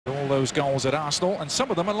those goals at Arsenal, and some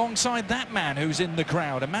of them alongside that man who's in the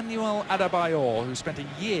crowd, Emmanuel Adebayor, who spent a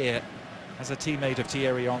year as a teammate of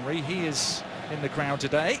Thierry Henry. He is in the crowd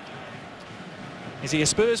today. Is he a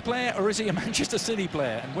Spurs player or is he a Manchester City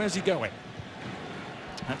player? And where's he going?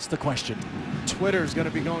 That's the question. Twitter's going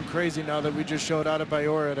to be going crazy now that we just showed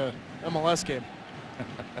Adebayor at a MLS game.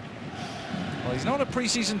 Well, he's not at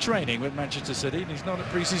pre-season training with Manchester City, and he's not at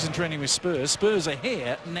pre-season training with Spurs. Spurs are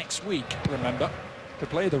here next week, remember, to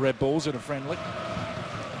play the Red Bulls in a friendly.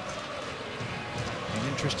 An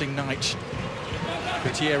interesting night for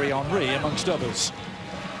Thierry Henry, amongst others.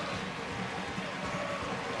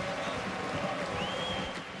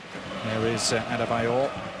 There is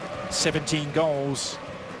Adebayor. 17 goals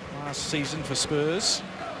last season for Spurs,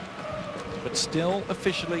 but still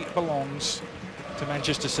officially belongs to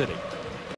Manchester City.